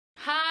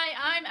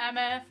I'm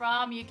Emma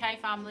from UK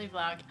Family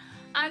Vlog,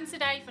 and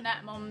today for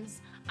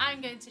Netmums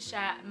I'm going to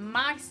share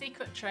my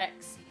secret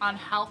tricks on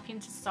helping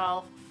to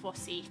solve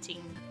fussy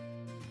eating.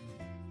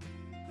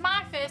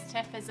 My first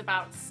tip is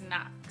about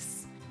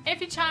snacks. If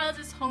your child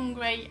is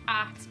hungry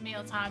at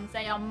mealtimes,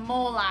 they are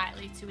more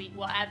likely to eat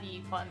whatever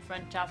you put in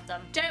front of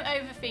them. Don't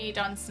overfeed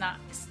on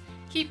snacks.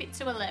 Keep it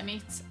to a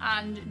limit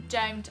and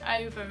don't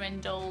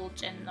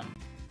overindulge in them.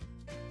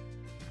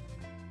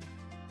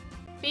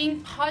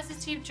 Being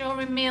positive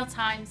during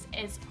mealtimes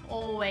is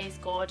always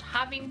good.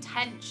 Having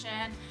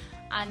tension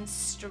and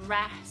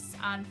stress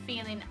and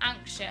feeling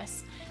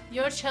anxious,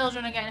 your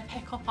children are going to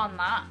pick up on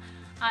that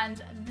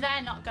and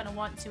they're not going to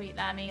want to eat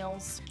their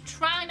meals.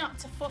 Try not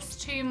to fuss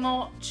too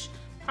much.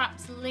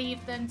 Perhaps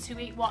leave them to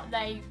eat what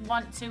they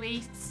want to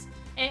eat.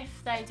 If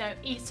they don't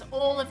eat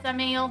all of their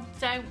meal,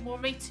 don't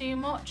worry too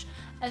much.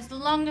 As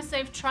long as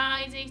they've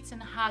tried it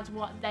and had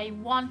what they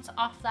want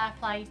off their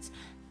plate,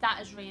 that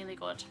is really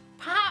good.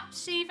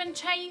 Perhaps even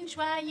change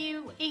where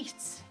you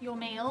eat your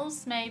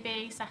meals.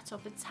 Maybe set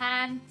up a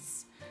tent,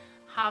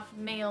 have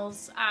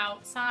meals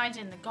outside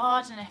in the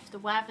garden if the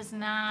weather's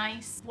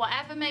nice.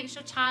 Whatever makes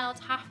your child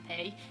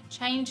happy,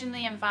 changing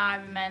the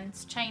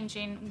environment,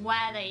 changing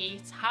where they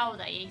eat, how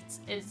they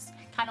eat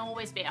can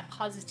always be a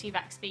positive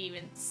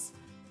experience.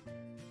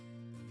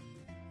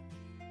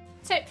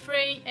 Tip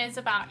 3 is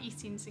about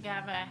eating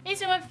together.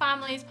 Eating with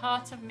family is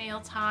part of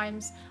meal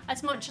times.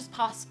 As much as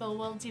possible,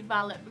 we'll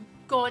develop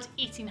good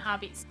eating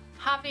habits.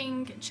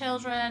 Having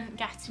children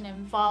getting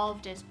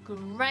involved is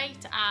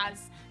great,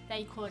 as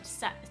they could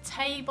set the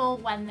table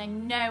when they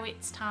know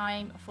it's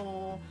time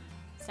for,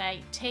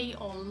 say, tea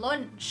or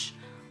lunch,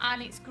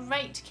 and it's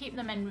great to keep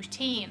them in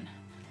routine.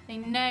 They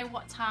know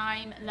what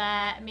time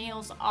their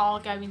meals are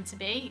going to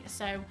be,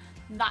 so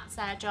that's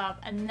their job,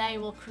 and they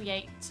will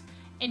create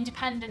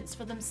independence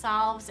for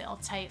themselves. It'll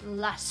take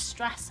less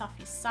stress off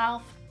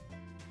yourself.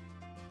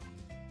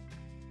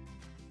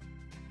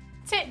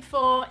 Tip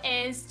 4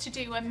 is to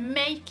do a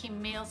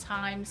making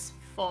mealtimes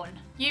fun.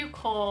 You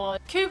could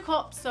cook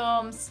up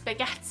some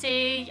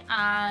spaghetti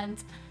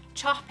and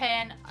chop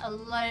in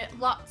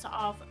lots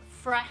of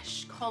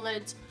fresh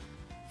coloured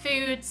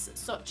foods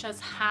such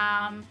as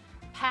ham,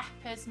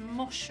 peppers,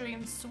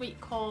 mushrooms, sweet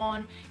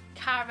corn,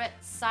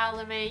 carrots,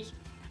 celery,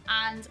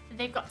 and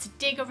they've got to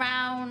dig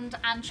around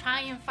and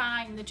try and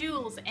find the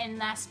jewels in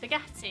their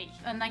spaghetti,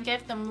 and then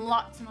give them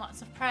lots and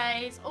lots of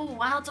praise. Oh,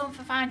 well done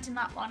for finding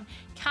that one.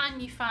 Can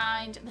you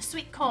find the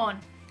sweet corn?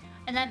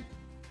 And then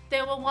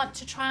they will want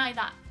to try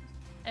that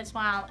as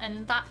well,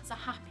 and that's a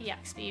happy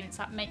experience.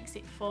 That makes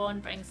it fun,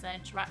 brings the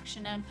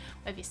interaction in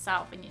with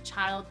yourself and your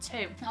child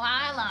too. Now,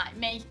 I like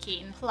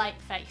making plate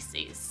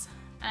faces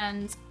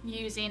and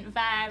using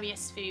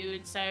various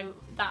foods, so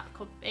that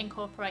could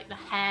incorporate the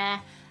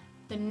hair,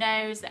 the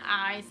nose, the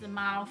eyes, the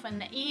mouth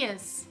and the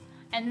ears,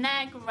 and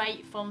they're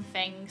great fun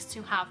things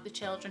to have the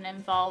children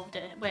involved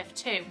with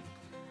too.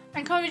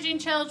 Encouraging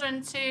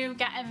children to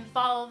get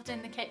involved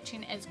in the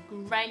kitchen is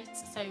great,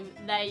 so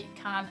they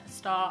can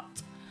start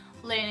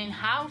learning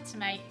how to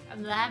make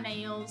their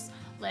meals,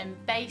 learn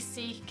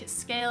basic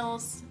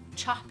skills,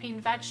 chopping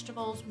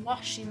vegetables,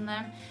 washing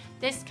them.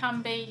 This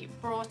can be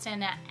brought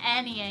in at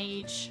any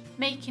age,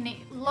 making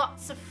it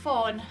lots of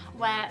fun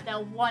where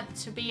they'll want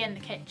to be in the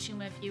kitchen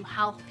with you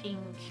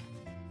helping.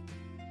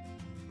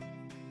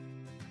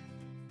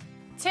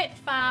 Tip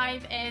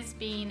 5 is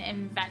being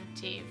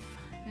inventive.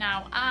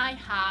 Now, I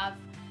have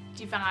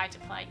divider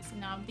plates.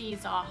 Now,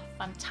 these are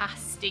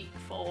fantastic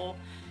for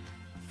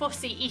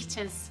fussy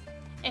eaters.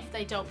 If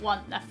they don't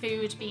want their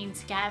food being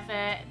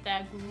together,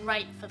 they're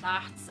great for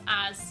that,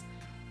 as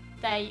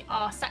they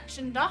are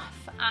sectioned off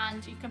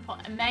and you can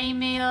put a main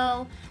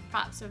meal,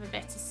 perhaps with a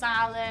bit of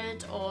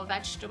salad or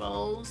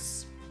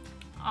vegetables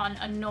on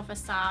another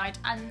side,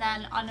 and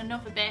then on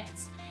another bit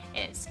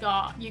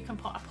you can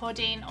put a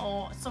pudding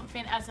or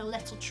something as a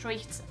little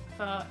treat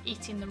for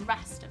eating the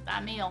rest of their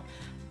meal.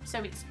 So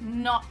it's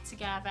not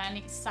together and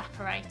it's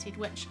separated,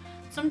 which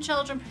some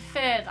children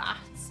prefer that.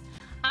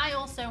 I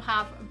also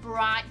have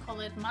bright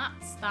coloured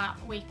mats that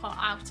we put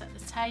out at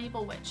the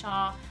table, which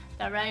are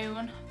their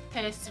own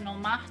personal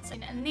mat,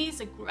 and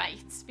these are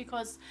great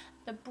because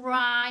they're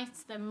bright,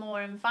 they're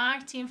more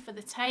inviting for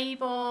the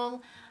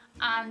table,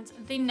 and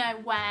they know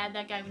where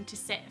they're going to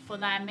sit for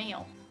their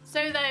meal.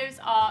 So those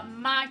are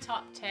my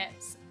top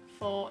tips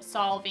for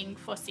solving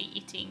fussy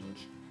eating.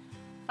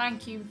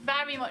 Thank you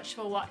very much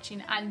for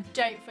watching, and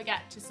don't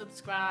forget to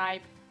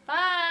subscribe.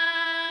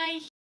 Bye!